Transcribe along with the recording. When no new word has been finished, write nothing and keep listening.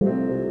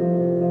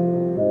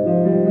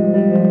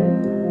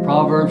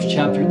Proverbs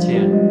chapter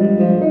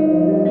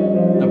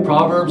 10. The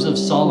Proverbs of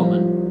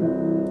Solomon.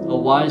 A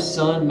wise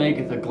son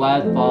maketh a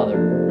glad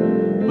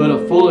father, but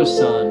a foolish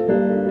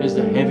son is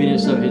the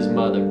heaviness of his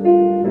mother.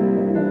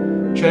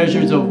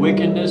 Treasures of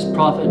wickedness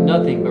profit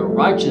nothing, but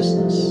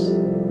righteousness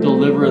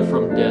delivereth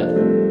from death.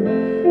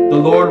 The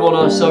Lord will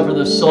not suffer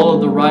the soul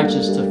of the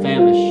righteous to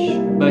famish,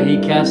 but he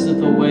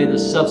casteth away the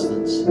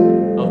substance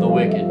of the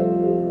wicked.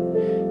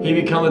 He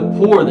becometh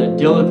poor that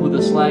dealeth with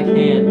a slack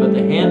hand, but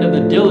the hand of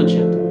the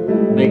diligent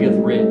maketh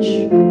rich.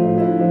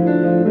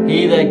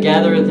 He that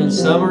gathereth in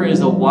summer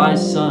is a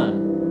wise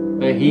son,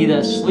 but he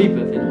that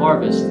sleepeth in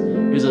harvest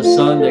is a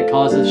son that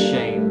causeth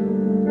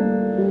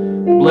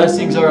shame.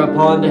 Blessings are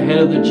upon the head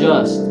of the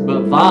just,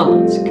 but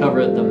violence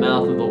covereth the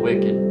mouth of the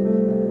wicked.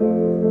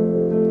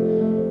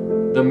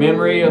 The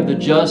memory of the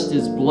just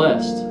is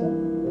blessed,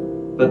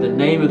 but the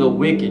name of the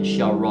wicked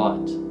shall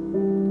rot.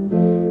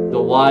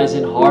 The wise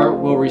in heart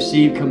will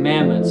receive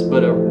commandments,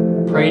 but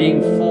a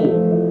prating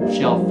fool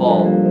shall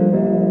fall.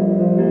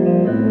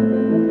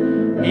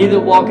 He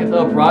that walketh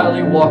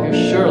uprightly walketh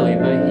surely,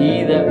 but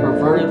he that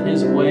perverteth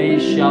his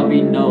ways shall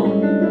be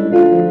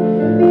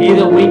known. He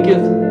that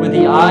winketh with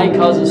the eye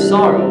causeth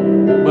sorrow,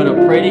 but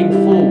a prating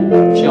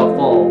fool shall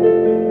fall.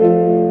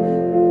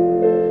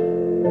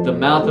 The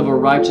mouth of a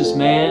righteous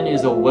man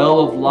is a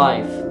well of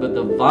life, but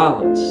the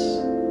violence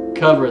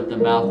covereth the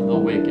mouth of the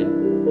wicked.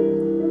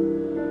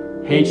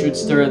 Hatred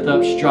stirreth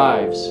up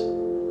strifes,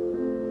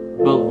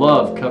 but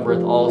love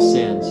covereth all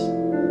sins.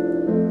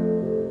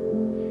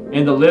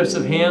 In the lips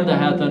of him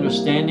that hath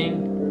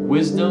understanding,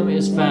 wisdom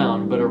is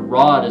found, but a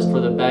rod is for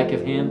the back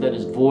of him that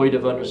is void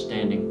of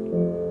understanding.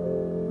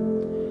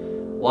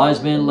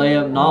 Wise men lay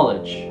up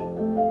knowledge,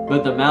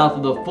 but the mouth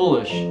of the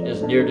foolish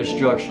is near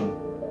destruction.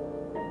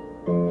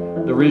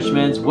 The rich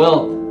man's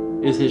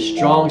wealth is his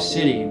strong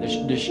city,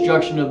 the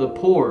destruction of the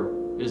poor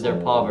is their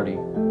poverty.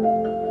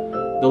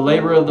 The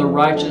labor of the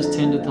righteous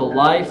tendeth to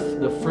life,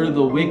 the fruit of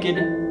the wicked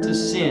to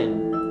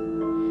sin.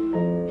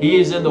 He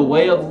is in the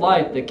way of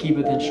life that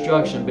keepeth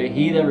instruction, but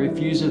he that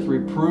refuseth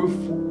reproof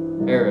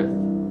erreth.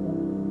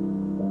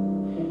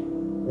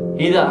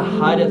 He that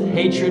hideth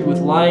hatred with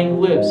lying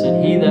lips,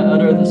 and he that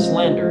uttereth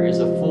slander is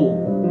a fool.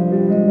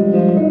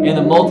 In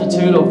the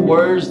multitude of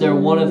words there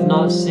wanteth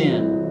not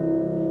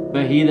sin,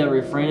 but he that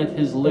refraineth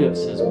his lips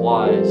is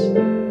wise.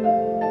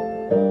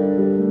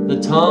 The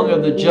tongue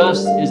of the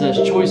just is as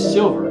choice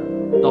silver,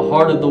 the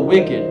heart of the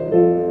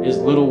wicked is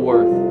little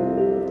worth.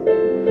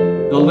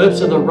 The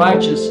lips of the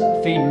righteous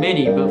feed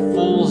many, but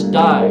fools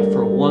die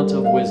for want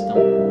of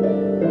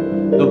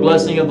wisdom. The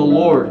blessing of the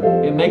Lord,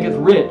 it maketh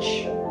rich,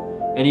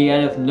 and he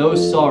addeth no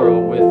sorrow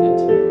with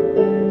it.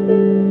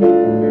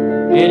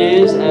 It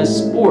is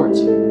as sport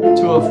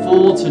to a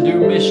fool to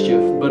do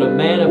mischief, but a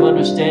man of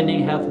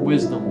understanding hath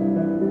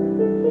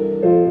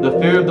wisdom. The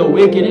fear of the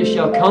wicked it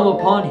shall come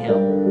upon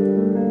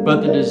him,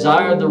 but the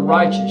desire of the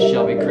righteous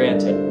shall be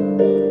granted.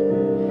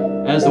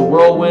 As the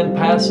whirlwind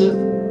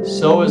passeth,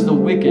 so is the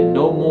wicked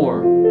no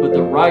more, but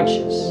the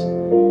righteous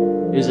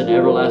is an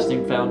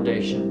everlasting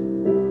foundation.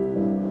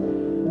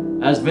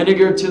 As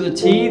vinegar to the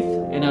teeth,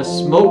 and as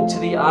smoke to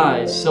the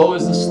eyes, so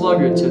is the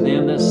sluggard to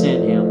them that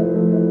send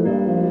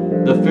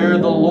him. The fear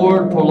of the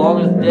Lord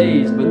prolongeth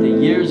days, but the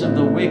years of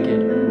the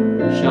wicked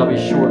shall be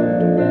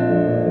shortened.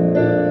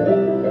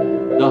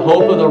 The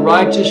hope of the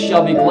righteous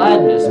shall be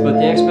gladness, but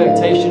the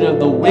expectation of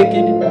the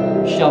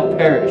wicked shall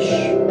perish.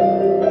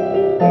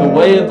 The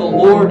way of the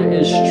Lord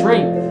is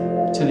strength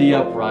to the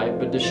upright,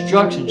 but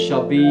destruction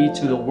shall be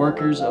to the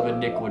workers of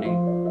iniquity.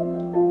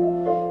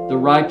 The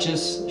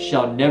righteous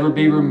shall never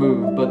be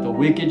removed, but the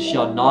wicked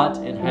shall not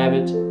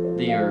inhabit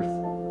the earth.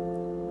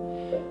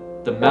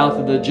 The mouth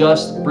of the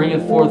just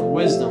bringeth forth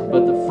wisdom,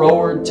 but the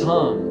froward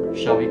tongue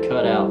shall be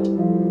cut out.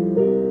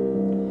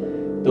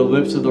 The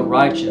lips of the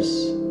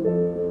righteous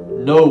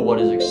know what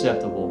is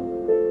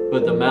acceptable,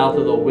 but the mouth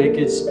of the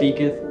wicked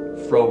speaketh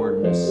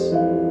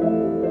frowardness.